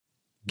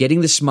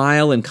Getting the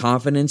smile and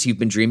confidence you've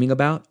been dreaming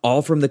about,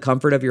 all from the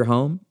comfort of your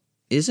home,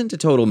 isn't a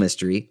total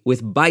mystery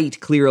with Byte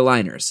clear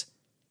aligners.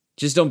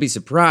 Just don't be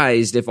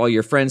surprised if all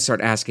your friends start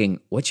asking,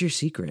 "What's your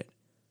secret?"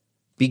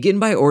 Begin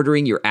by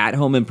ordering your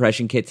at-home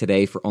impression kit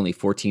today for only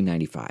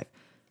 $14.95.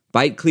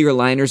 Byte clear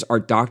aligners are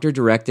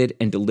doctor-directed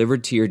and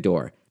delivered to your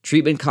door.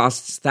 Treatment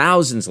costs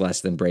thousands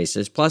less than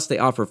braces, plus they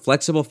offer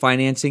flexible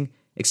financing,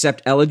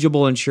 accept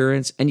eligible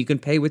insurance, and you can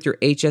pay with your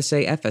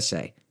HSA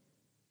FSA.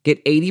 Get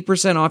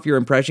 80% off your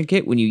impression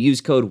kit when you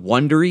use code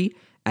WONDERY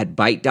at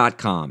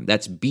Byte.com.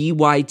 That's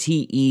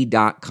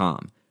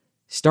BYTE.com.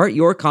 Start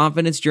your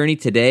confidence journey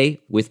today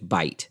with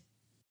Byte.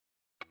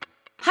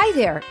 Hi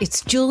there,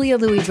 it's Julia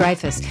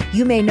Louis-Dreyfus.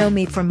 You may know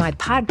me from my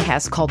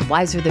podcast called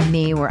Wiser Than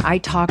Me, where I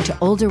talk to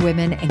older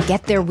women and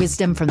get their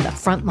wisdom from the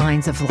front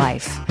lines of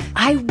life.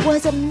 I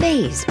was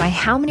amazed by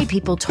how many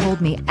people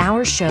told me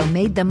our show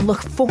made them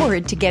look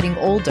forward to getting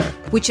older,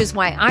 which is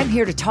why I'm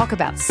here to talk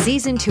about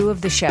season 2 of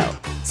the show.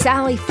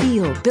 Sally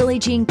Field, Billie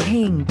Jean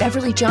King,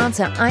 Beverly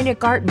Johnson, Ina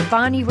Garten,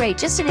 Bonnie Raitt,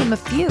 just to name a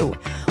few.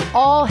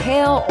 All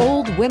hail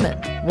old women.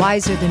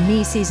 Wiser Than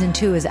Me season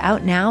 2 is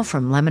out now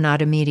from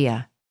Lemonada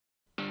Media.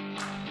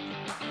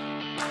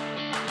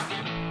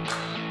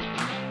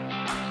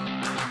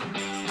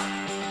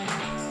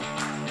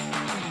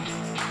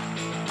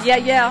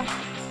 Yeah.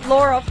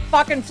 Laura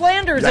fucking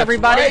Flanders, That's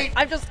everybody. right.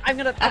 I'm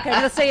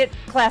gonna say it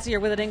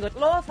classier with an English.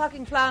 Laura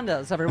fucking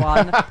Flanders,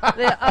 everyone.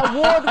 the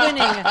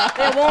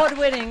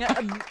award-winning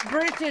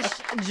British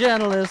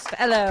journalist.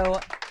 Hello.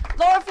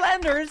 Laura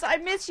Flanders, I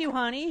miss you,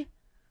 honey.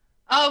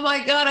 Oh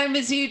my God, I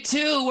miss you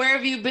too. Where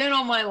have you been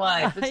all my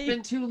life? It's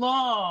been too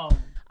long.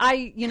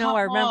 I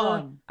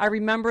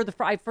remember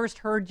I first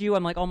heard you.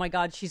 I'm like, oh my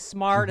God, she's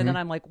smart. And then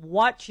I'm like,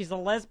 what? She's a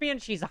lesbian?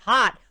 She's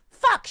hot.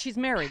 Fuck, she's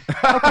married.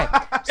 Okay,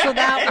 so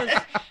that was...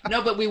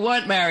 No, but we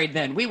weren't married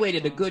then. We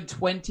waited a good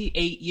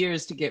 28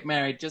 years to get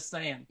married, just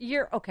saying.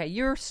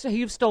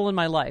 You've stolen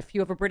my life.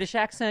 You have a British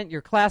accent,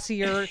 you're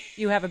classier,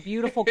 you have a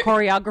beautiful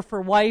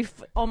choreographer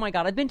wife. Oh my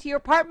God, I've been to your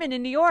apartment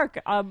in New York.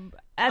 I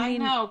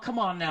know, come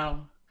on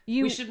now.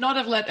 We should not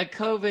have let a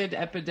COVID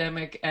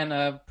epidemic and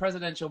a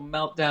presidential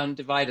meltdown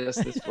divide us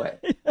this way.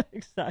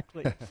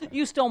 Exactly.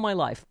 You stole my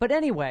life. But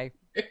anyway,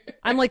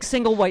 I'm like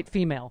single white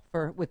female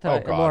with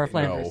Laura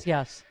Flanders. No.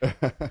 Yes.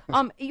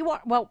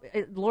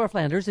 Laura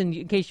Flanders,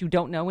 in case you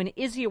don't know, an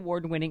Izzy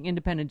Award-winning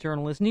independent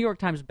journalist, New York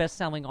Times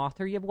best-selling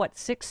author. You have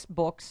 6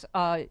 books.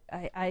 I've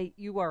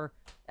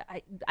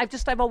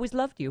always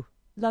loved you.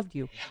 Loved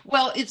you.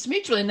 Well, it's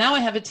mutual, and now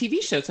I have a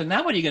TV show. So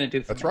now what are you going to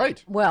do for me? That's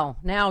right. Well,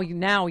 now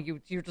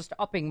you're just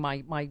upping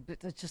my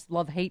just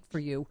love-hate for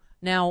you.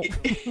 Now,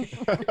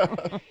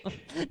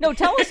 no,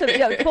 tell us.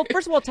 Well,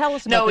 first of all, tell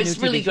us about No, the it's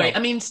new really TV great. show.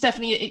 I mean,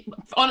 Stephanie,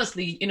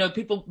 honestly,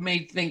 people may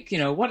think,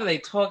 what are they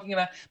talking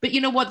about? But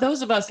you know what?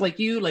 Those of us like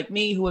you, like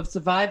me, who have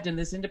survived in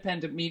this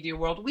independent media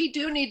world, we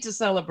do need to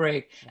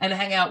celebrate and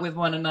hang out with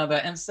one another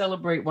and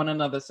celebrate one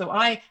another. So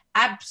I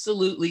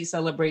absolutely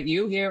celebrate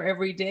you here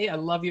every day. I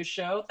love your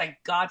show. Thank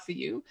God for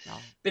you. Oh.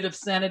 Bit of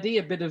sanity,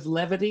 a bit of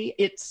levity.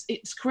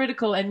 It's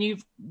critical,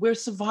 and we're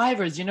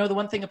survivors. The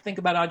one thing I think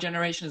about our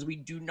generation is we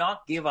do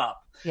not give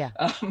up. Yeah.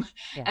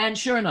 And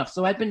sure enough,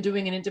 so I've been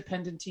doing an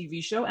independent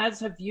TV show, as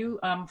have you,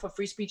 for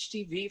Free Speech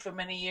TV for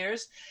many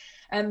years.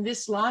 And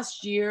this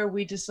last year,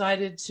 we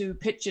decided to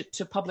pitch it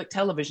to public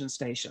television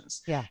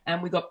stations. Yeah.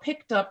 And we got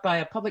picked up by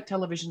a public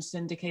television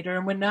syndicator,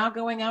 and we're now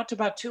going out to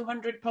about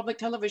 200 public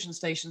television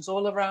stations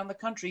all around the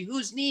country,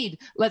 whose need,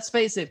 let's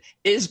face it,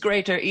 is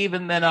greater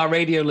even than our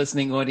radio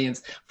listening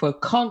audience for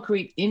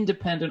concrete,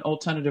 independent,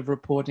 alternative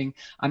reporting.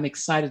 I'm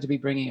excited to be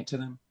bringing it to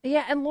them.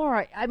 Yeah, and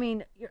Laura, I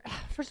mean,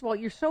 first of all,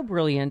 you're so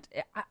brilliant.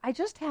 I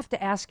just have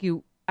to ask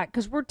you,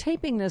 because we're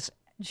taping this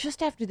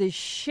just after this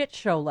shit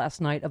show last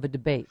night of a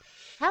debate.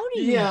 How do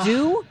you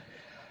do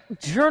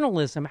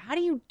journalism? How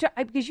do you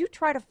because you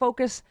try to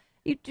focus,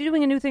 you're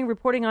doing a new thing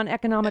reporting on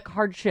economic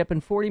hardship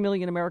and 40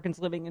 million Americans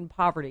living in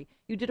poverty.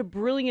 You did a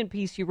brilliant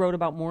piece you wrote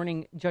about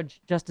mourning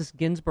Justice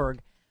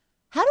Ginsburg.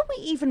 How do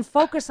we even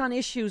focus on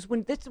issues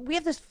when we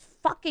have this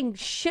fucking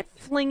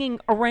shit-flinging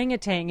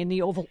orangutan in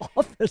the Oval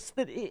Office?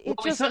 We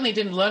certainly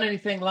didn't learn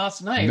anything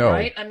last night,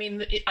 right? I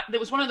mean,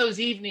 there was one of those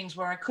evenings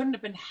where I couldn't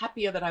have been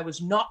happier that I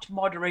was not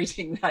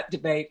moderating that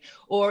debate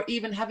or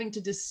even having to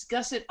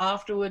discuss it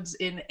afterwards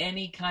in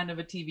any kind of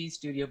a TV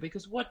studio.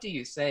 Because what do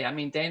you say? I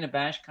mean, Dana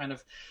Bash kind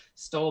of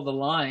stole the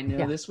line.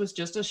 This was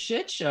just a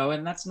shit show,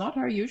 and that's not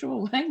our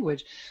usual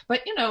language.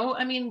 But,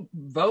 I mean,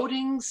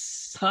 voting,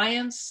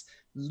 science,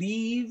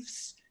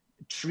 leaves,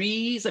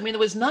 trees. I mean, there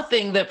was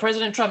nothing that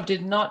President Trump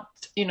did not,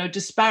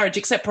 disparage,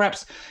 except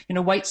perhaps,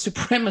 white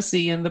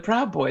supremacy and the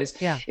Proud Boys.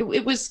 Yeah.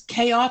 It was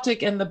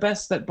chaotic, and the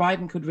best that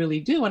Biden could really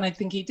do, and I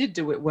think he did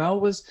do it well,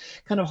 was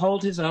kind of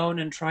hold his own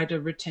and try to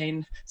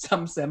retain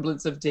some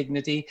semblance of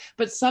dignity.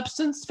 But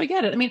substance,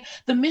 forget it. I mean,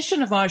 the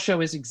mission of our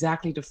show is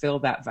exactly to fill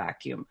that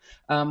vacuum.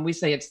 We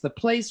say it's the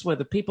place where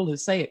the people who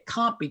say it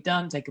can't be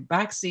done take a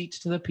back seat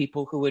to the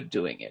people who are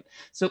doing it.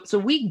 So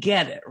we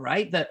get it,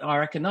 right? That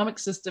our economic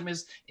system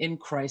is in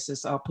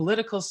crisis. Our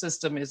political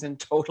system is in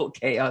total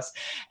chaos.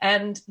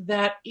 And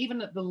that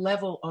even at the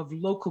level of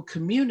local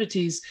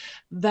communities,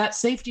 that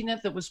safety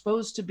net that was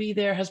supposed to be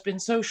there has been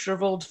so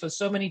shriveled for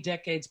so many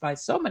decades by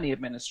so many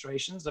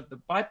administrations of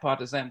the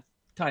bipartisan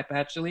type,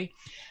 actually,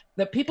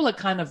 that people are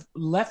kind of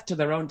left to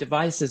their own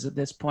devices at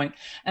this point.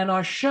 And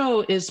our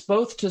show is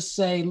both to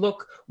say,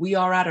 look, we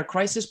are at a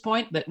crisis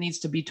point that needs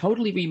to be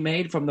totally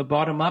remade from the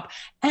bottom up,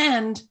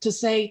 and to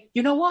say,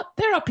 you know what,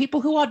 there are people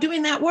who are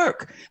doing that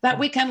work that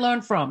we can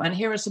learn from. And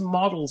here are some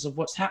models of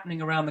what's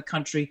happening around the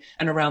country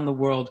and around the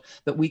world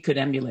that we could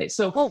emulate.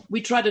 So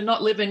we try to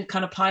not live in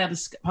kind of pie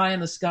in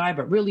the sky,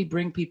 but really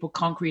bring people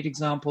concrete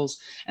examples.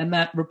 And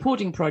that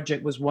reporting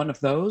project was one of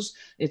those.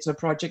 It's a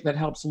project that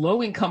helps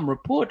low-income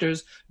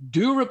reporters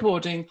do reporting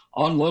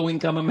on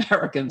low-income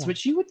Americans,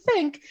 which you would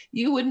think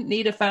you wouldn't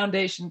need a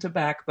foundation to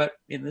back, but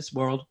in this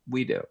world,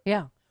 we do.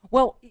 Yeah.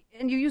 Well,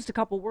 and you used a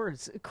couple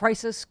words,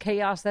 crisis,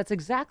 chaos. That's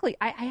exactly,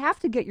 I have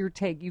to get your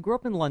take. You grew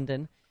up in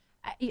London.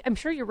 I'm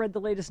sure you read the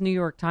latest New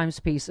York Times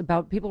piece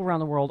about people around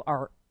the world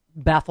are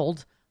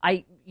baffled.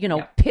 I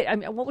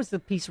mean, what was the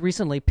piece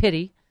recently?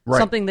 Pity. Right.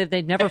 Something that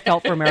they'd never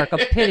felt for America.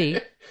 Pity.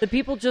 The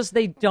people just,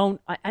 they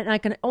don't, and I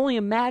can only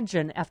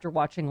imagine after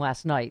watching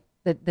last night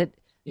that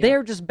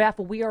they're just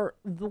baffled. We are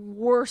the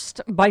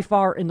worst by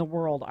far in the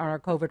world on our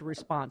COVID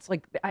response.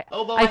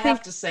 Although I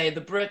have to say,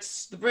 the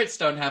Brits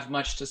don't have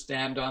much to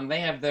stand on. They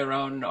have their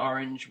own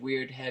orange,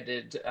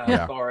 weird-headed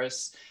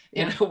Boris,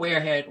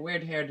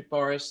 weird-haired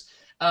Boris.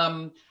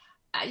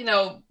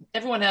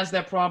 Everyone has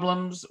their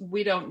problems.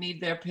 We don't need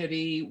their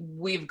pity.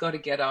 We've got to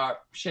get our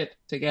shit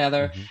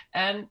together. Mm-hmm.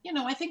 And,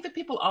 I think that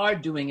people are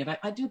doing it.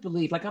 I do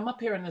believe, I'm up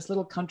here in this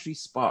little country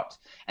spot.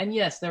 And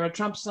yes, there are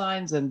Trump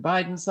signs and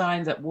Biden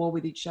signs at war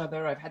with each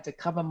other. I've had to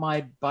cover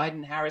my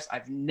Biden-Harris.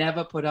 I've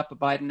never put up a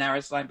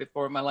Biden-Harris sign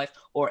before in my life,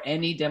 or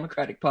any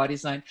Democratic Party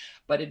sign.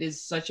 But it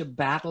is such a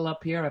battle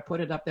up here. I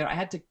put it up there. I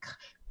had to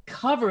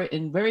cover it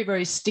in very,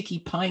 very sticky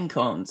pine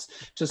cones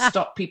to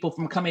stop people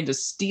from coming to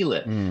steal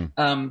it.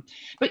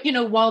 But,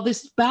 while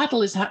this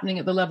battle is happening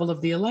at the level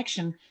of the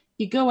election,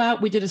 you go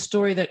out, we did a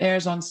story that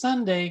airs on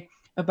Sunday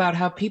about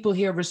how people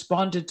here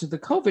responded to the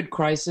COVID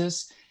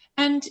crisis.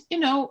 And,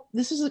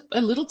 this is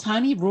a little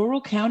tiny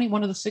rural county,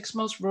 one of the 6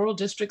 most rural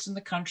districts in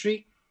the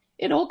country.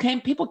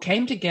 People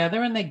came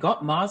together and they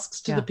got masks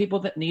to the people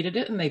that needed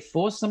it. And they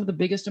forced some of the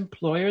biggest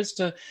employers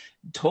to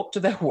talk to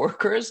their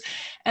workers.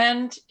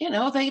 And,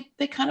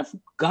 they kind of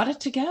got it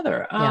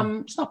together.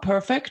 It's not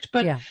perfect,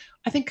 but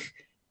I think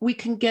we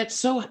can get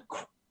so,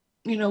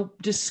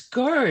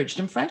 discouraged.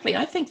 And frankly,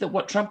 I think that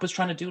what Trump was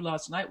trying to do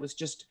last night was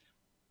just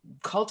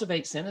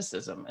cultivate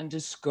cynicism and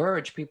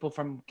discourage people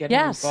from getting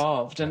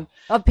involved. And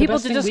people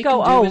to just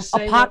go,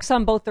 a pox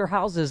on both their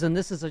houses. And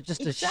this is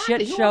just a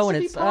shit show.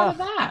 And it's part of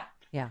that.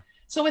 Yeah.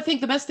 So I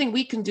think the best thing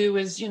we can do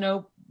is,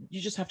 you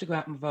just have to go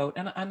out and vote.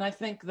 And I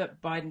think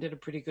that Biden did a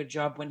pretty good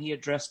job when he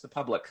addressed the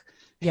public.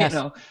 Yes.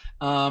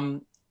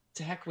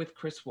 To heck with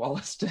Chris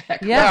Wallace, to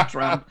heck with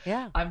Trump.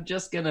 Yeah. I'm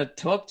just going to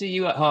talk to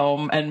you at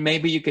home, and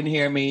maybe you can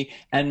hear me,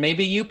 and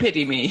maybe you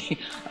pity me.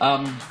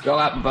 Go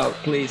out and vote,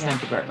 please.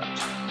 Thank you very much.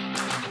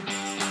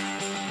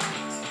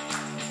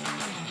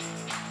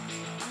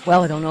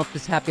 Well, I don't know if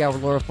this happy hour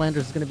Laura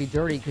Flanders is going to be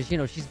dirty because,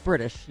 she's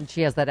British and she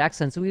has that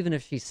accent. So even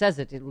if she says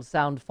it, it will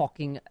sound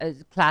fucking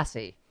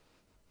classy.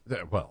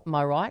 Am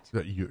I right?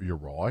 You're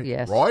right.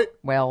 Yes. Right?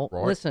 Well,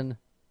 right. Listen,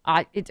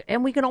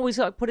 and we can always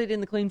put it in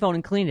the clean phone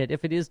and clean it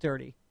if it is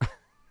dirty.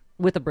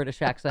 With a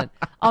British accent.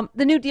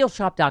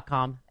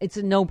 TheNewDealShop.com. It's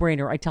a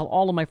no-brainer. I tell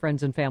all of my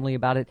friends and family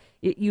about it.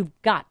 You've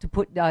got to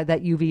put that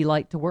UV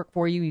light to work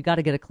for you. You got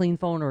to get a Clean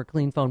Phone or a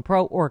Clean Phone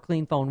Pro or a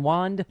Clean Phone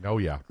Wand. Oh,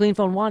 yeah. Clean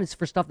Phone Wand is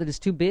for stuff that is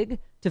too big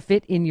to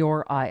fit in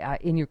your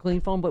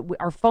Clean Phone. But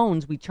our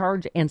phones, we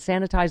charge and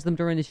sanitize them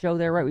during the show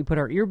there, right? We put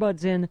our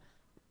earbuds in,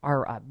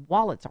 our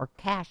wallets, our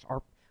cash,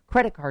 our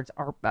credit cards,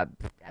 our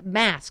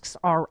masks,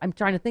 I'm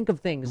trying to think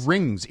of things.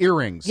 Rings,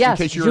 earrings, yes,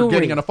 in case you're jewelry.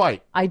 getting in a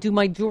fight. I do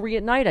my jewelry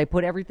at night. I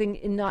put everything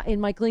in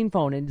my Clean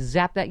Phone and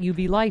zap that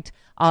UV light.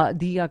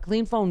 The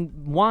Clean Phone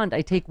Wand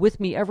I take with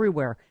me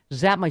everywhere.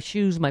 Zap my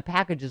shoes, my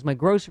packages, my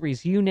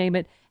groceries, you name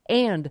it.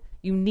 And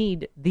you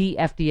need the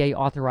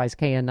FDA-authorized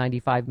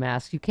KN95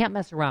 mask. You can't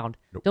mess around.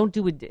 Nope. Don't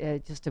do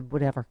just a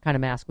whatever kind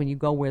of mask when you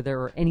go where there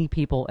are any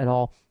people at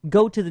all.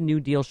 Go to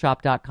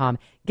thenewdealshop.com.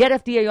 Get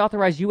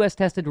FDA-authorized,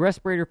 U.S.-tested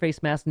respirator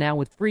face mask now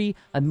with free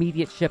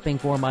immediate shipping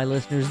for my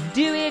listeners.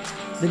 Do it!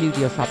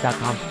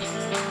 Thenewdealshop.com.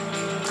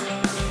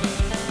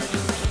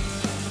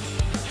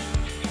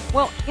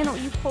 Well,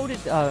 you quoted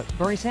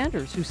Bernie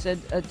Sanders, who said,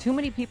 too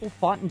many people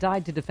fought and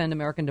died to defend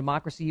American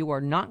democracy. You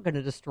are not going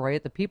to destroy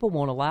it. The people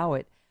won't allow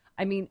it.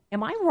 I mean,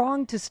 am I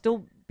wrong to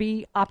still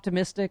be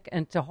optimistic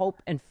and to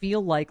hope and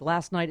feel like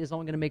last night is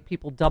only going to make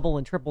people double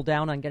and triple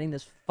down on getting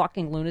this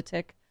fucking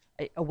lunatic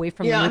away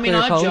from the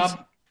nuclear codes?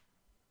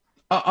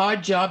 Our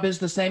job is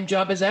the same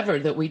job as ever,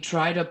 that we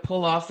try to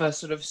pull off a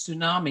sort of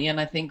tsunami. And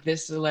I think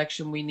this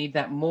election, we need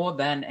that more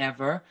than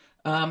ever.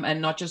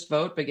 And not just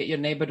vote, but get your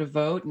neighbor to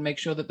vote and make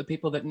sure that the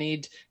people that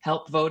need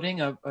help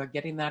voting are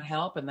getting that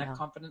help and that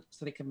confidence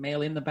so they can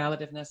mail in the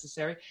ballot if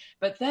necessary.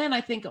 But then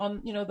I think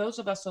on, those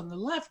of us on the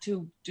left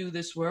who do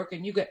this work,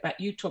 and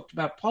you talked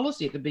about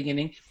policy at the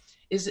beginning,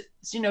 is,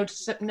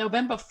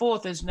 November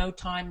 4th is no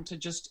time to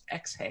just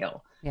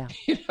exhale. Yeah.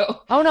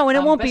 Oh, no, and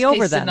it won't be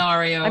over then.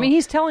 Scenario, I mean,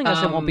 he's telling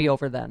us it won't be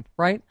over then,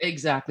 right?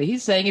 Exactly.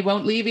 He's saying he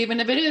won't leave even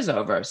if it is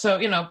over. So,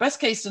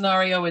 best case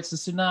scenario, it's a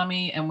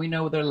tsunami and we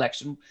know the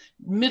election.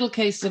 Middle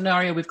case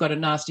scenario, we've got a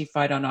nasty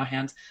fight on our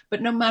hands.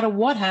 But no matter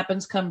what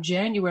happens come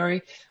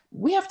January,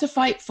 we have to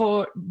fight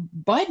for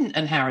Biden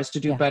and Harris to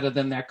do better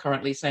than they're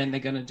currently saying they're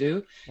going to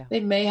do. Yeah.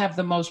 They may have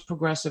the most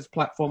progressive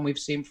platform we've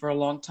seen for a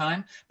long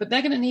time, but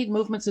they're going to need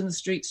movements in the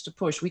streets to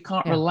push. We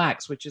can't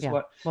relax, which is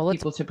what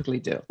people typically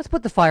do. Let's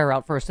put the fire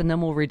out first, and then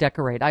we'll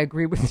redecorate. I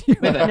agree with you.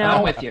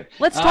 I'm with you.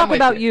 Let's talk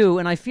about you,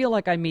 and I feel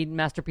like I need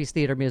Masterpiece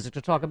Theater Music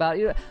to talk about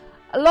you.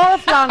 Laura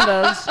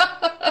Flanders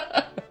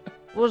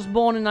was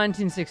born in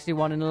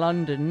 1961 in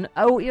London.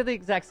 Oh, you're the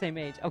exact same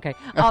age. Okay.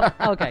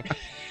 Okay.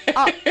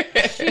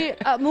 She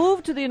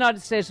moved to the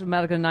United States of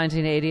America in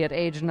 1980 at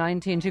age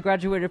 19. She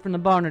graduated from the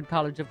Barnard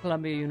College of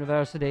Columbia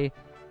University.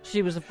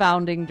 She was a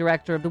founding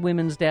director of the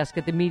Women's Desk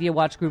at the Media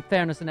Watch Group,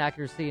 Fairness and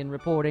Accuracy in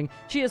Reporting.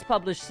 She has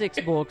published 6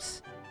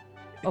 books.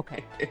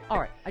 Okay. All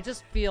right. I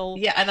just feel...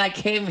 Yeah, and I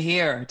came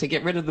here to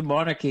get rid of the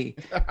monarchy.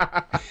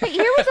 Hey,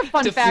 here was a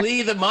fun fact. To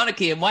flee the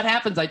monarchy. And what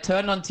happens? I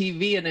turn on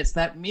TV and it's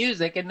that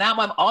music, and now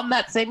I'm on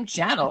that same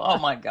channel. Oh,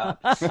 my God.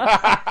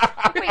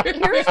 Wait,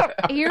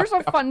 here's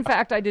a fun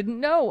fact I didn't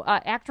know.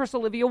 Actress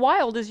Olivia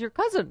Wilde is your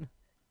cousin.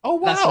 Oh,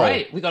 wow. That's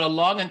right. We got a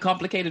long and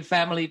complicated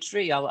family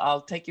tree.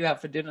 I'll take you out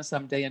for dinner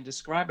someday and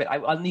describe it.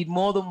 I'll need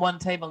more than one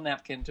table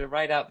napkin to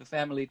write out the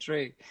family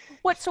tree.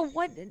 But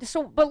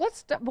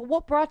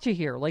what brought you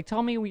here? Like,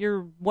 tell me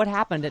what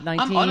happened at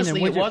 19.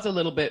 Honestly, it was a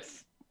little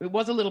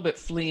bit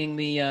fleeing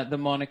the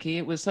monarchy.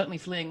 It was certainly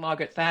fleeing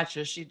Margaret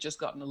Thatcher. She'd just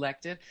gotten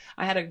elected.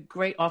 I had a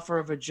great offer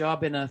of a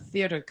job in a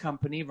theater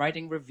company,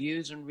 writing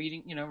reviews and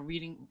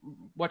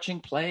watching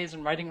plays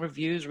and writing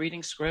reviews,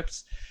 reading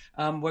scripts,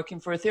 working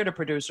for a theater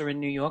producer in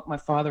New York. My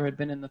father had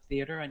been in the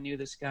theater. I knew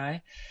this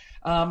guy.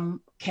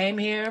 Came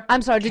here.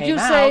 I'm sorry. Did you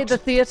say the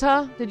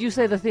theater? Did you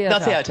say the theater?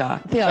 The theater.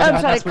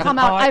 I'm sorry. That's with an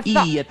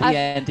R-E at the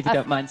end, if you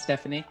don't mind,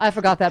 Stephanie. I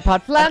forgot that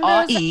part. Flanders.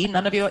 R-E,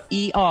 none of your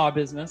ER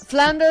business.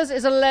 Flanders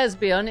is a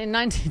lesbian. In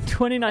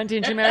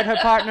 2019, she married her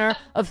partner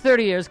of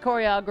 30 years,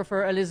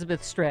 choreographer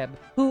Elizabeth Streb,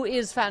 who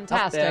is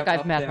fantastic.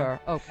 I've met her.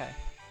 Okay.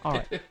 All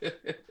right.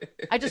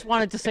 I just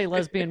wanted to say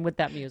lesbian with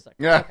that music.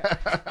 Yeah.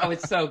 Okay. Oh,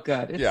 it's so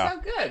good. It's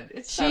so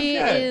good. She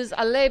is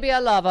a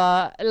labia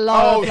lover.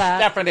 Laura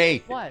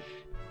Stephanie. What?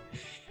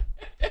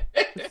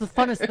 It's the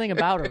funnest thing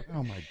about her.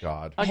 Oh, my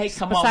God. Hey,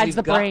 come Besides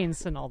the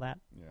brains and all that.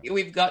 Yeah.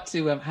 We've got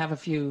to have a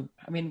few.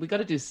 I mean, we've got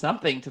to do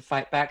something to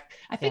fight back.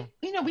 I think,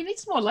 we need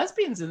some more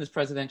lesbians in this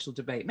presidential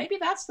debate. Maybe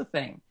that's the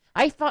thing.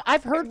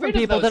 I've heard from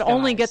people that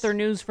only get their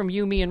news from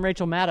you, me, and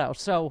Rachel Maddow.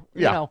 So,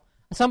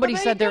 somebody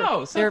said their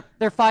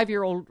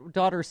 5-year-old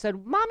daughter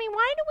said, "Mommy,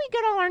 why do we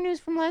get all our news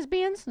from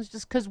lesbians?" It's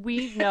just because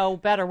we know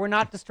better. We're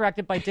not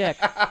distracted by dick.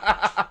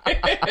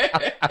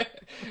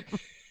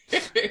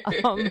 If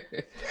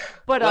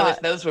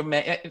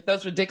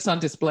those were dicks on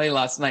display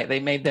last night, they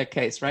made their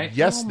case, right?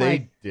 Yes,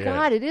 they did.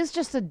 God, it is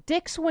just a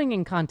dick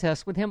swinging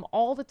contest with him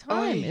all the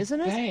time, isn't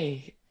it?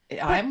 Hey,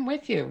 I'm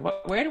with you.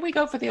 Where do we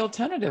go for the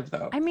alternative,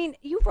 though? I mean,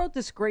 you wrote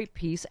this great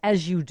piece,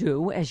 as you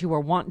are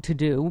wont to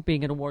do,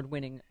 being an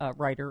award-winning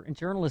writer and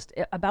journalist,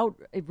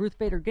 about Ruth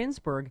Bader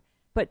Ginsburg.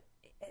 But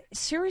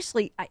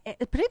seriously,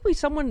 particularly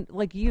someone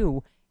like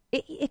you,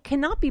 it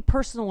cannot be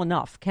personal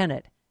enough, can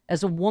it?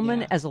 As a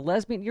woman, as a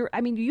lesbian, your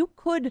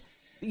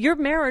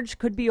marriage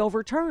could be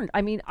overturned.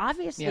 I mean,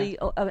 obviously,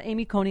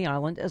 Amy Coney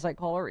Island, as I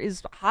call her,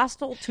 is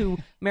hostile to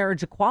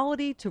marriage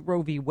equality, to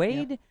Roe v.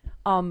 Wade.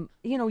 Yeah.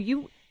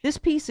 This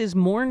piece is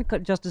mourn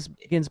Justice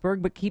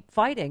Ginsburg, but keep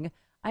fighting.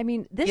 I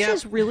mean, this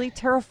is really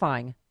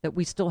terrifying that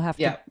we still have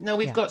to. Yeah, no,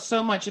 we've got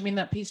so much. I mean,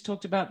 that piece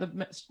talked about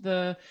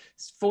the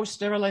forced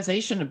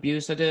sterilization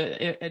abuse at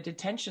a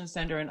detention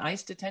center, an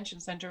ICE detention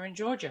center in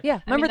Georgia. Yeah,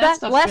 remember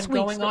that last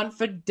week going on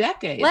for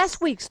decades.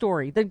 Last week's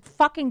story, the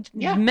fucking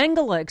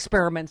Mengele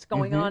experiments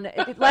going on.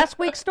 Last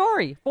week's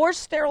story,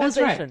 forced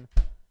sterilization.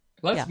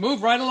 That's right. Let's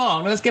move right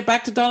along. Let's get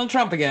back to Donald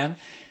Trump again.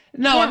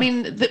 No, I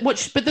mean,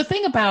 but the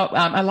thing about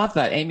I love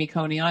that Amy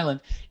Coney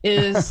Island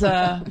is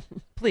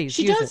please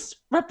she does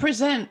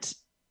represent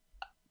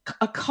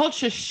a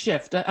culture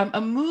shift,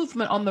 a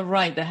movement on the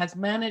right that has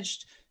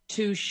managed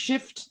to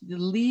shift the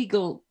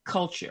legal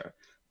culture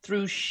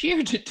through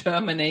sheer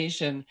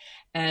determination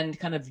and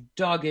kind of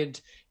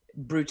dogged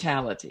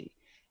brutality.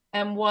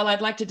 And while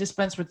I'd like to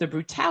dispense with the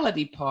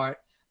brutality part,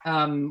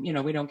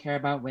 we don't care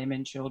about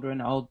women,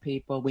 children, old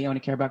people. We only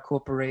care about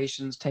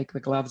corporations, take the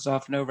gloves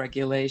off, no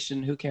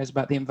regulation. Who cares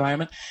about the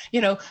environment?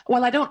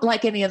 While I don't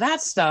like any of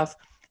that stuff,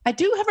 I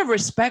do have a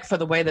respect for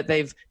the way that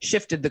they've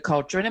shifted the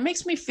culture. And it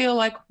makes me feel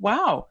like,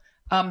 wow,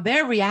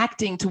 They're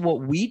reacting to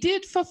what we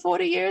did for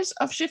 40 years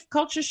of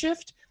culture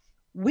shift.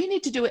 We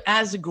need to do it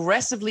as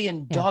aggressively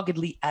and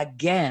doggedly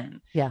again.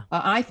 Yeah.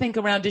 I think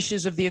around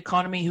issues of the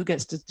economy, who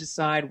gets to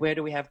decide where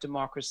do we have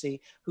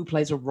democracy, who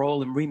plays a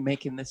role in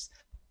remaking this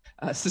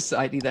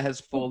society that has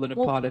fallen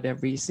apart at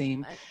every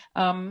seam.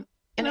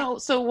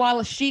 So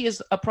while she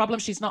is a problem,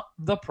 she's not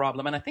the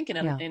problem. And I think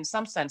in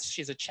some sense,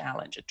 she's a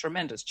challenge, a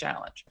tremendous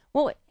challenge.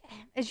 Well,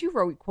 as you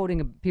wrote,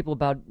 quoting people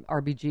about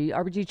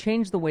RBG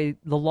changed the way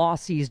the law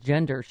sees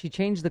gender. She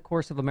changed the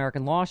course of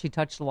American law. She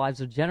touched the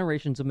lives of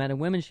generations of men and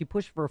women. She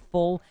pushed for a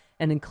full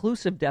and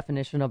inclusive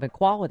definition of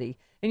equality.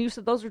 And you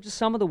said those are just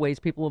some of the ways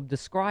people have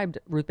described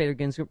Ruth Bader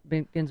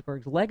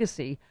Ginsburg's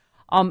legacy.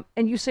 And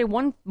you say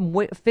one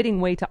fitting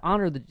way to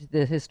honor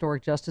the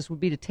historic justice would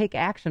be to take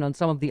action on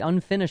some of the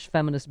unfinished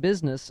feminist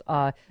business.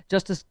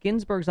 Justice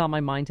Ginsburg's on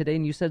my mind today,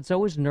 and you said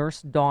so is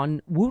Nurse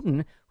Dawn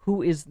Wooten,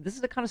 this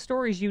is the kind of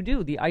stories you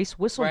do, the ICE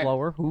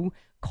whistleblower who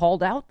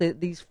called out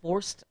these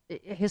forced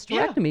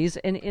hysterectomies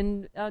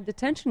in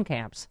detention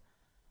camps.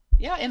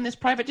 Yeah, in this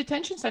private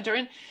detention center.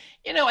 And,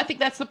 I think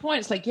that's the point.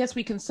 It's like, yes,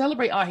 we can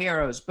celebrate our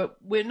heroes, but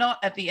we're not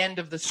at the end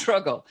of the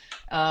struggle.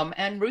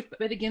 And Ruth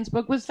Bader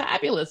Ginsburg was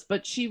fabulous,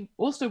 but she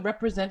also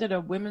represented a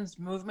women's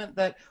movement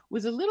that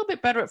was a little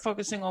bit better at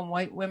focusing on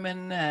white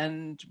women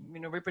and,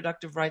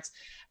 reproductive rights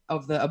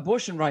of the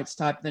abortion rights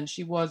type than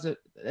she was at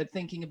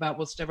thinking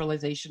about,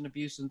 sterilization,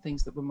 abuse, and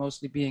things that were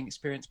mostly being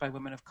experienced by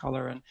women of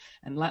color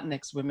and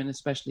Latinx women,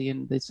 especially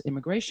in this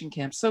immigration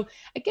camp. So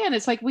again,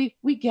 it's like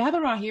we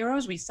gather our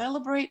heroes, we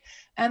celebrate,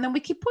 and then we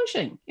keep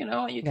pushing, you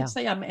can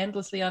say I'm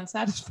endlessly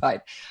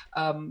unsatisfied.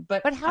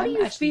 But how do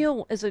you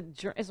feel as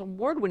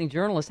award-winning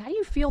journalist, how do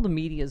you feel the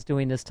media is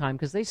doing this time?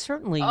 Because they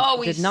certainly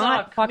did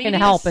not fucking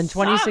help in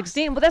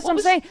 2016. But that's what I'm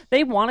saying.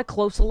 They want a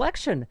close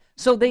election.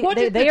 So they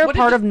are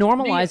part of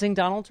normalizing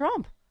Donald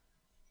Trump.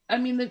 I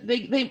mean,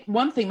 they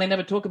one thing, they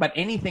never talk about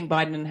anything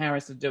Biden and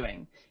Harris are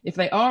doing. If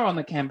they are on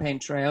the campaign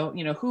trail,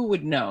 who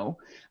would know?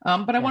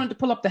 But I wanted to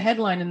pull up the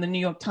headline in the New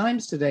York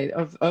Times today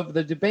of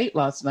the debate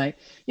last night.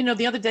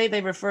 The other day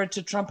they referred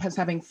to Trump as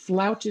having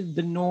flouted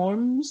the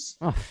norms.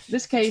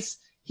 This case,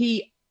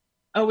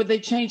 they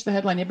changed the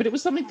headline here, but it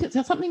was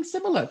something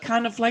similar,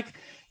 kind of like,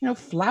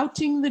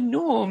 flouting the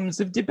norms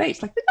of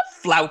debates. Like, they're not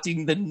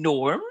flouting the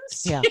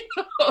norms. Yeah.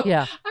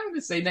 Yeah. I'm going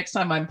to say next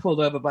time I'm pulled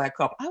over by a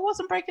cop, I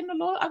wasn't breaking the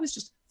law. I was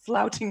just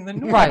flouting the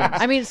norms. Right.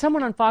 I mean,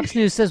 someone on Fox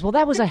News says, well,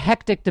 that was a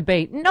hectic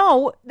debate.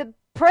 No, the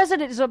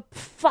president is a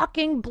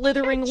fucking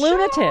blithering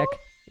lunatic.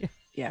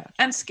 Yeah.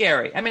 And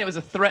scary. I mean, it was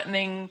a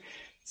threatening,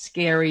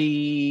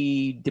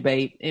 scary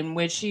debate in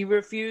which he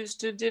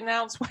refused to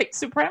denounce white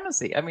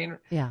supremacy. I mean,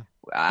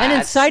 and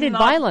incited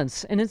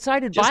violence.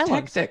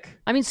 Tactic.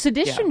 I mean,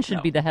 sedition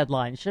should be the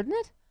headline, shouldn't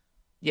it?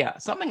 Yeah,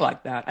 something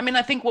like that. I mean,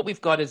 I think what we've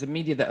got is a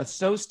media that are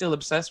so still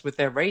obsessed with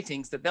their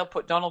ratings that they'll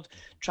put Donald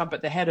Trump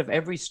at the head of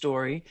every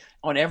story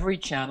on every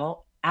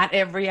channel at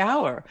every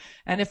hour.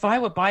 And if I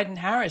were Biden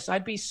Harris,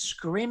 I'd be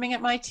screaming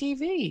at my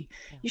TV.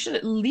 You should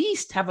at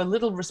least have a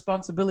little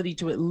responsibility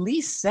to at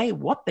least say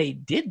what they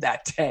did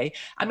that day.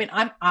 I mean,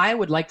 I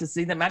would like to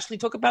see them actually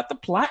talk about the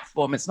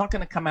platform. It's not going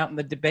to come out in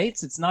the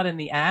debates. It's not in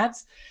the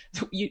ads.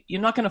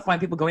 You're not going to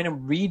find people going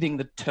and reading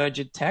the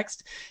turgid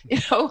text.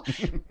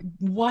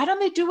 Why don't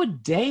they do a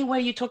day where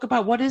you talk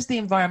about what is the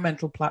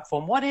environmental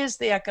platform? What is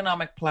the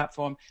economic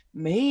platform?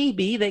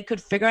 Maybe they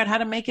could figure out how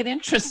to make it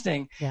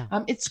interesting. Yeah.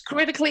 It's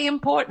critically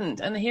important.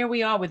 And here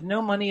we are with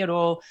no money at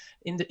all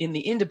in the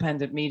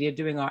independent media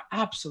doing our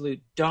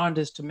absolute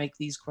darndest to make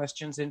these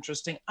questions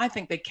interesting. I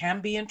think they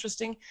can be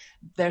interesting.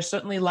 There's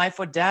certainly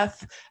life or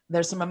death.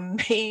 There's some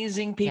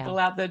amazing people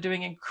out there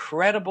doing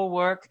incredible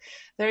work.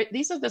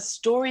 These are the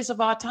stories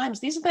of our times.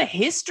 These are the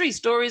history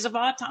stories of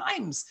our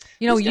times.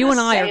 You and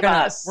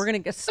I we're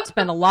going to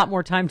spend a lot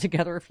more time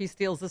together if he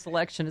steals this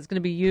election. It's going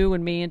to be you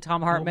and me and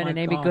Tom Hartman and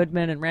Amy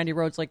Goodman and Randy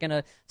Rhoads, like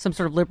in some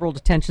sort of liberal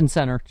detention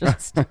center.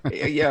 Just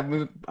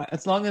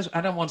as long as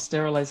I don't want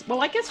sterilized.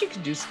 Well, I guess you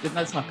could do.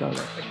 Let's not go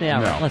there. Yeah,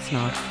 no. Let's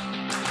not.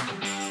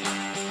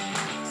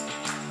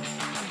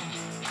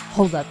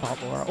 Hold that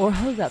thought, Laura, or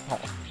hold that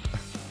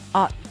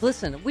thought.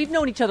 Listen, we've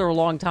known each other a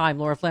long time,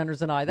 Laura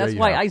Flanders and I. That's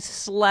why I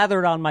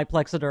slathered on my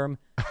Plexiderm,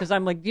 because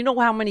I'm like,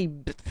 how many,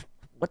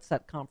 what's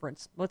that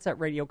conference? What's that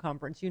radio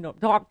conference?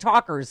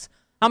 Talkers.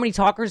 How many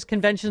Talkers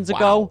conventions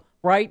ago?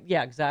 Right?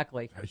 Yeah,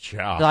 exactly.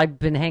 Yeah. I've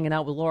been hanging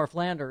out with Laura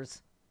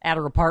Flanders at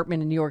her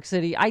apartment in New York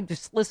City.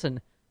 Listen,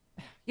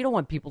 you don't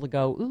want people to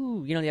go,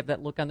 ooh, you have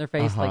that look on their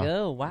face like,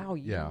 oh, wow,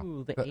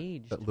 the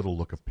age. That little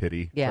look of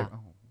pity. Yeah. Like,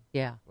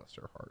 yeah. Bless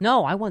her heart.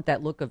 No, I want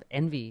that look of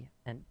envy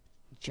and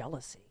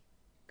jealousy.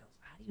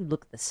 How do you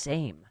look the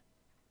same?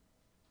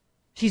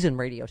 She's in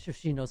radio, so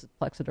she knows it's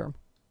Plexiderm.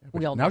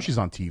 Now she's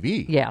on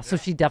TV. Yeah, so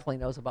she definitely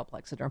knows about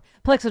Plexiderm.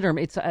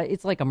 Plexiderm,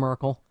 it's like a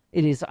miracle.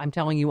 It is. I'm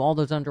telling you, all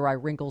those under eye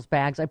wrinkles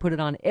bags. I put it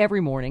on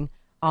every morning.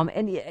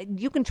 And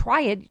you can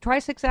try it. Try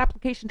a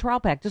 6-application trial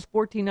pack, just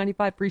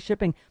 $14.95 free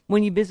shipping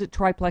when you visit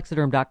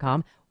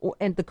tryplexiderm.com.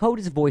 And the code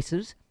is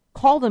VOICES.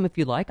 Call them if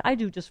you like. I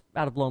do just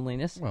out of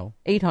loneliness. Well.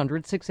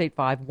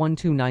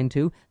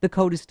 800-685-1292. The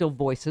code is still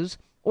VOICES.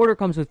 Order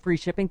comes with free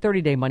shipping,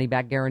 30-day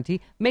money-back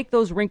guarantee. Make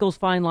those wrinkles,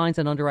 fine lines,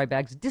 and under-eye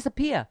bags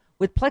disappear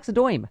with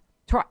Plexiderm.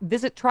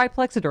 Visit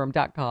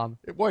tryplexiderm.com.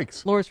 It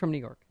works. Laura's from New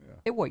York. Yeah.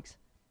 It works.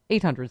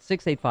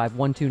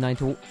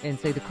 800-685-1292 and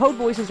say the code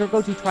VOICES or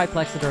go to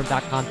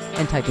tryplexiderm.com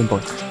and type in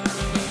VOICES.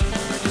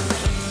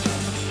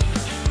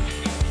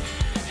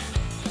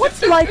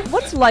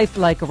 What's life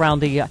like around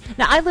the... now,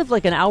 I live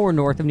like an hour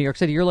north of New York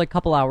City. You're like a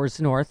couple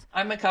hours north.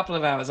 I'm a couple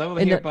of hours over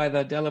here by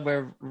the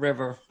Delaware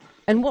River.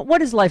 And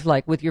what is life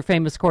like with your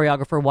famous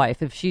choreographer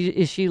wife?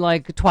 Is she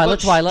like Twyla,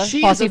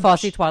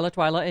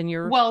 Twyla,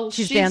 and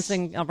she's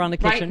dancing around the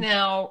kitchen? Right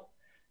now,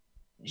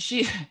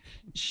 she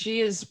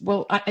is,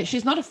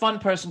 she's not a fun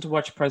person to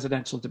watch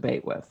presidential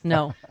debate with.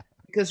 No.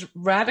 Because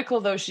radical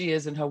though she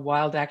is in her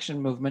wild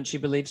action movement, she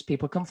believes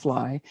people can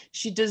fly.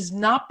 She does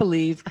not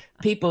believe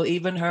people,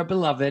 even her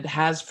beloved,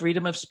 has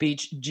freedom of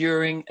speech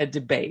during a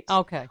debate.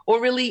 Okay.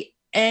 Or really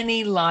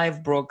any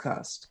live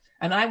broadcast.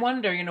 And I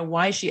wonder,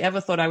 why she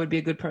ever thought I would be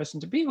a good person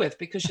to be with,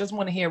 because she doesn't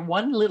want to hear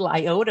one little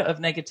iota of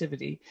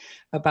negativity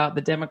about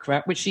the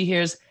Democrat, which she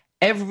hears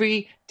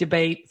every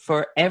debate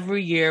for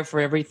every year, for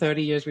every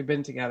 30 years we've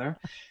been together.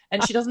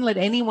 And she doesn't let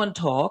anyone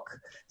talk.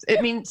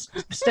 It means,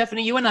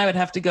 Stephanie, you and I would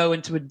have to go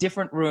into a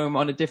different room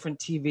on a different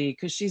TV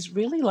because she's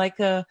really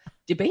like a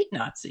debate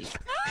Nazi.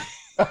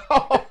 That's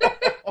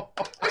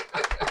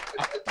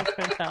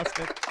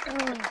fantastic.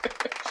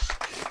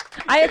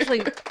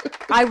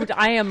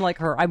 I am like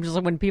her. I'm just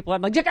like when people,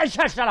 I'm like,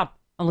 shut up.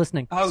 I'm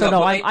listening. Oh, so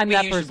no, I'm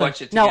that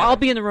person. No, I'll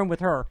be in the room with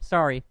her.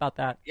 Sorry about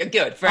that. Yeah,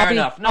 good. Fair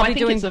enough. No, I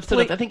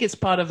think it's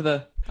part of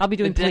the... I'll be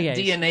doing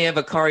DNA of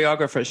a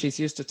choreographer. She's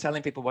used to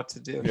telling people what to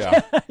do.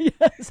 Yeah.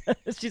 Yes.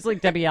 She's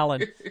like Debbie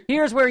Allen.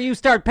 Here's where you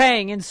start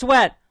paying in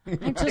sweat.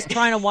 I'm just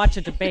trying to watch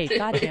a debate.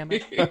 God damn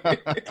it.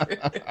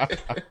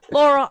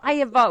 Laura, I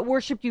have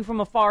worshipped you from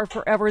afar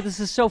forever.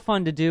 This is so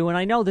fun to do. And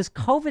I know this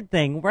COVID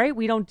thing, right?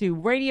 We don't do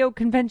radio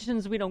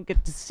conventions. We don't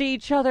get to see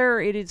each other.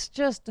 It is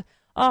just...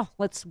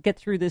 let's get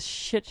through this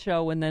shit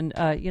show, and then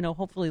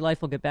hopefully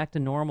life will get back to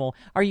normal.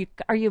 Are you?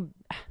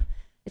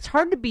 It's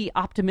hard to be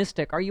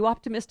optimistic. Are you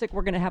optimistic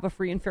we're going to have a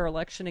free and fair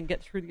election and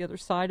get through the other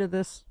side of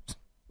this?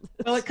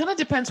 Well, it kind of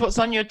depends what's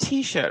on your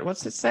T-shirt.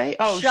 What's it say?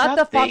 Oh, shut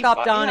the fuck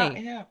up,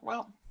 Donnie. Yeah.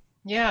 Well,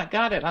 yeah,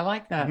 got it. I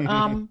like that.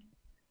 Am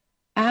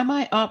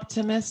I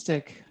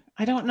optimistic?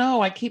 I don't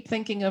know. I keep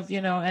thinking of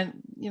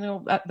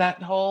that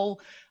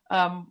whole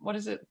what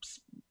is it?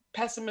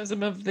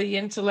 Pessimism of the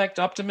intellect,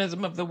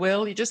 optimism of the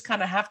will. You just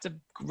kind of have to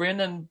grin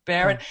and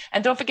bear it.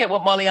 And don't forget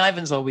what Molly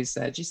Ivins always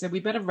said. She said,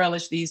 we better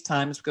relish these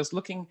times because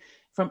looking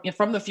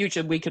from the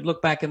future, we could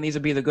look back and these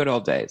would be the good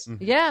old days.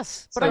 Mm-hmm.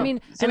 Yes. But so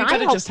we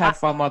better just have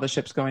fun while the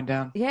ship's going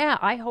down. Yeah.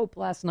 I hope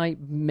last night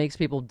makes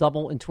people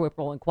double and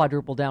triple and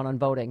quadruple down on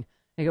voting.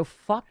 They go,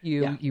 fuck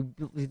you, you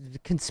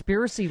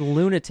conspiracy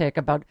lunatic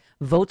about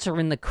votes are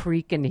in the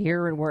creek and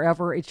here and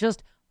wherever. It's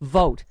just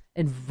vote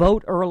and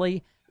vote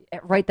early.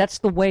 Right, that's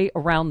the way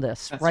around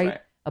this, that's right?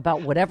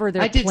 About whatever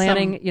they're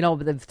planning,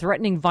 the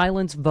threatening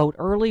violence, vote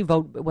early,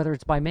 vote whether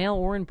it's by mail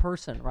or in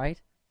person, right?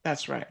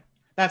 That's right.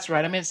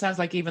 I mean, it sounds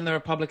like even the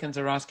Republicans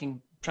are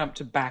asking Trump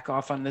to back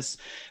off on this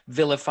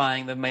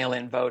vilifying the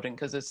mail-in voting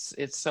because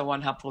it's so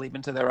unhelpful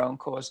even to their own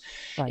cause.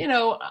 Right.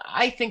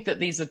 I think that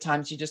these are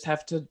times you just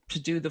have to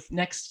do the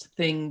next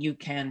thing you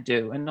can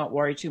do and not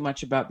worry too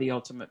much about the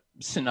ultimate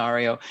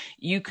scenario.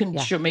 You can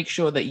make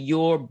sure that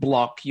your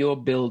block, your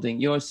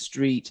building, your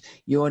street,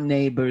 your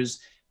neighbors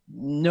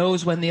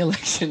knows when the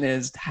election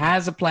is,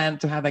 has a plan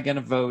to how they're going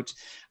to vote.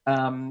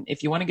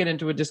 If you want to get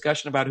into a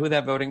discussion about who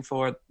they're voting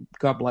for,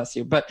 God bless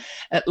you. But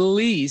at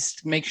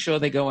least make sure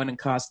they go in and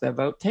cast their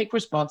vote. Take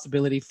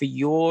responsibility for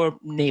your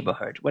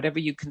neighborhood, whatever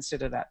you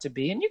consider that to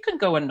be. And you can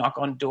go and knock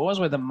on doors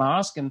with a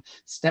mask and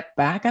step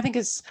back. I think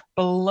it's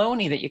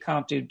baloney that you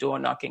can't do door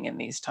knocking in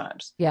these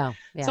times. Yeah.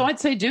 So I'd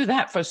say do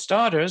that for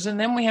starters. And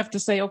then we have to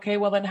say, okay,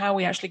 well, then how are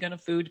we actually going to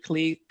food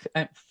cleave?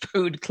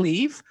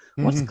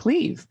 What's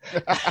cleave?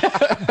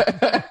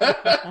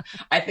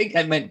 I think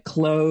I meant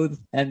clothe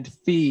and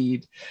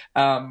feed.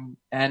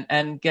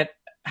 And get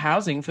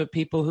housing for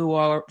people who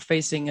are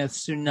facing a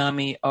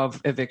tsunami of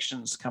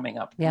evictions coming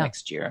up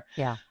next year.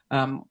 Yeah.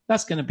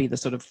 That's going to be the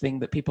sort of thing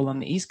that people on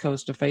the East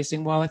Coast are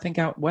facing, while I think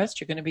out West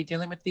you're going to be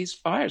dealing with these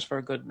fires for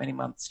a good many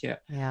months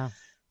yet. Yeah.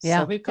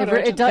 So we've got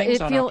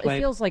it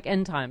feels like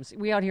end times.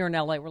 We out here in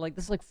LA, we're like,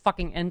 this is like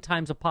fucking end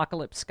times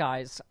apocalypse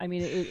skies. I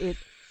mean, it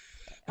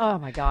oh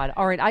my God.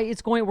 All right.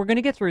 We're going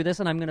to get through this,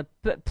 and I'm going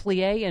to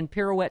plie and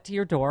pirouette to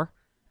your door.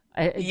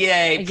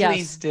 Yay!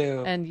 Please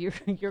do. And your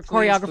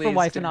choreographer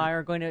wife and I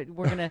are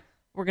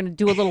we're gonna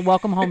do a little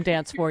welcome home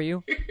dance for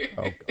you.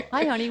 Oh, God.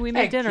 Hi, honey. We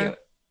made dinner.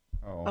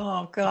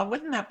 Oh God,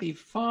 wouldn't that be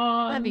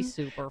fun? That'd be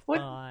super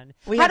fun.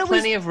 We have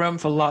plenty of room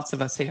for lots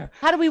of us here.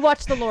 How do we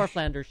watch the Laura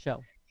Flanders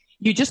show?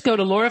 You just go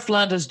to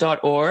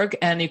lauraflanders.org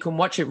and you can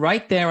watch it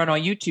right there on our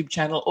YouTube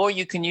channel, or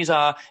you can use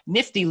our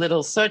nifty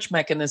little search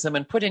mechanism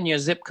and put in your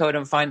zip code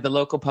and find the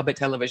local public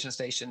television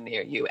station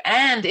near you.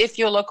 And if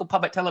your local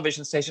public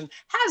television station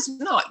has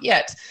not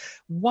yet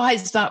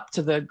wised up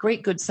to the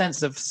great good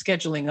sense of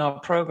scheduling our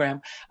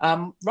program,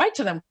 write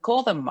to them,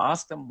 call them,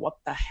 ask them what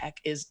the heck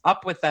is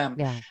up with them.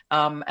 Yeah.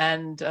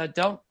 And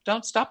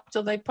don't stop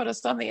till they put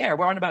us on the air.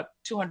 We're on about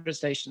 200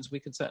 stations. We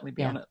could certainly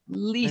be on at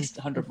least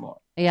 100 more.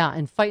 Yeah,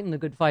 and fighting the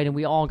good fight, and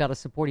we all got to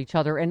support each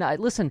other. And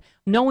listen,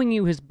 knowing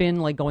you has been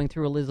like going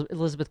through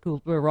Elizabeth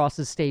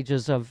Kubler-Ross's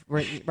stages of,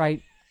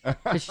 right?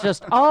 It's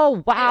just,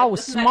 oh, wow,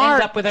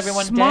 smart, end up with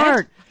everyone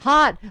smart, dead?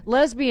 hot,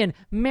 lesbian,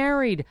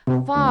 married,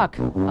 fuck,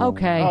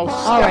 okay, Oh,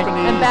 all right,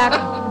 Stephanie. and back,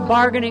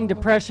 bargaining,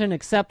 depression,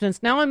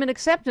 acceptance. Now I'm in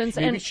acceptance,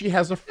 Maybe and she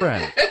has a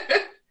friend.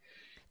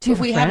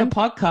 We have a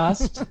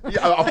podcast.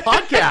 Yeah, a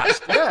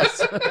podcast,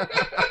 yes.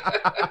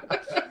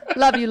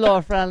 love you,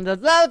 Laura Flanders,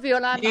 love you,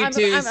 and I'm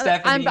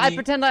Stephanie. I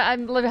pretend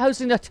I'm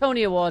hosting the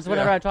Tony Awards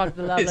whenever I talk to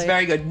the lovely. It's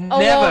very good. Never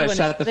Award-winning.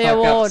 shut the The fuck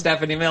award. up,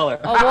 Stephanie Miller.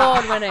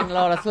 Award-winning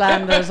Laura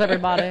Flanders,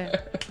 everybody.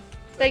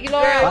 Thank you,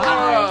 Laura.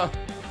 Bye.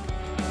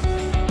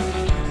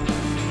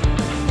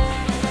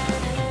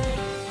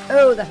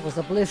 Oh, that was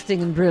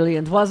uplifting and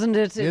brilliant, wasn't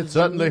it? It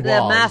certainly the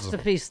was.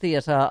 masterpiece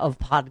theater of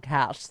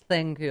podcasts.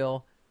 Thank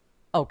you.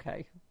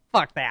 Okay.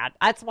 Fuck that.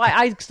 That's why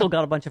I still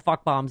got a bunch of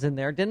fuck bombs in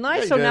there, didn't I?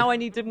 Yeah, you So did. now we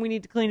need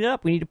to clean it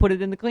up. We need to put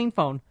it in the clean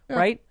phone,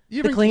 right?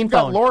 You the clean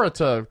got phone. Laura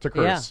to Yeah,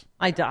 curse.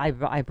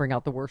 I bring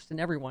out the worst in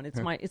everyone. It's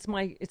my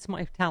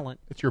talent.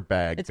 It's your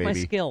bag, It's baby. my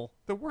skill.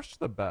 The worst,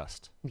 the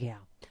best. Yeah.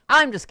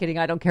 I'm just kidding.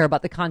 I don't care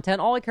about the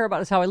content. All I care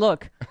about is how I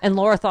look. And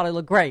Laura thought I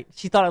looked great.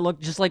 She thought I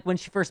looked just like when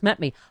she first met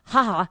me.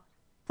 Ha ha.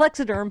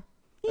 Plexiderm.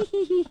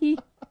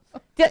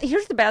 Yeah,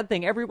 here's the bad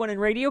thing. Everyone in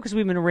radio, because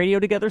we've been in radio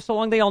together so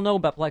long, they all know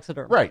about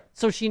Plexiderm. Right.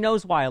 So she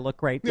knows why I look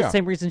great. Yeah. The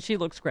same reason she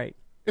looks great.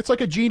 It's like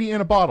a genie in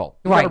a bottle.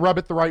 You Right. gotta rub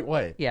it the right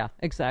way. Yeah,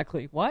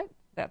 exactly. What?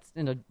 That's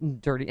in a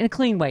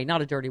clean way,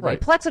 not a dirty way. Right.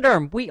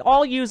 Plexiderm. We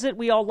all use it.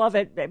 We all love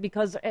it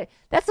because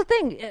that's the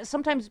thing.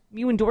 Sometimes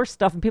you endorse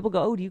stuff and people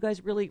go, "Oh, do you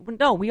guys really?" Well,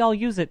 no, we all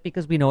use it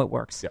because we know it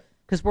works. Yeah.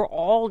 Because we're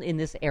all in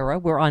this era.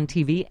 We're on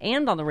TV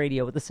and on the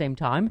radio at the same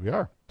time. We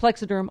are.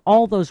 Plexiderm,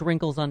 all those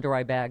wrinkles under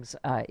eye bags,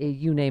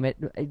 you name it,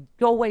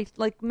 go away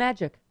like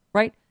magic,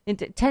 right? In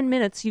 10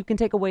 minutes, you can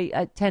take away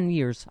 10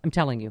 years, I'm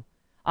telling you.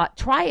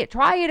 Try it.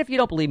 Try it if you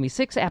don't believe me.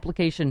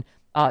 6-application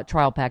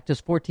trial pack,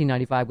 just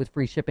 $14.95 with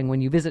free shipping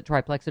when you visit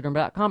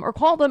tryplexiderm.com or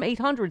call them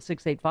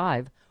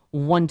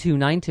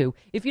 800-685-1292.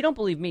 If you don't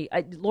believe me,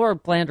 Laura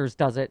Flanders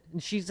does it,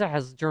 and she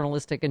has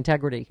journalistic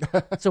integrity.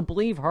 So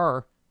believe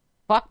her.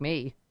 Fuck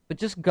me. But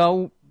just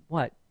go,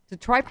 to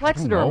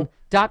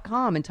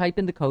tryplexiderm.com and type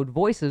in the code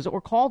VOICES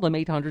or call them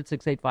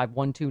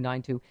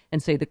 800-685-1292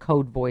 and say the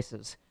code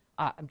VOICES.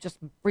 Just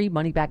free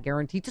money back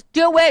guarantee. Just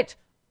do it!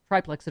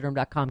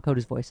 Tryplexiderm.com, code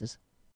is VOICES.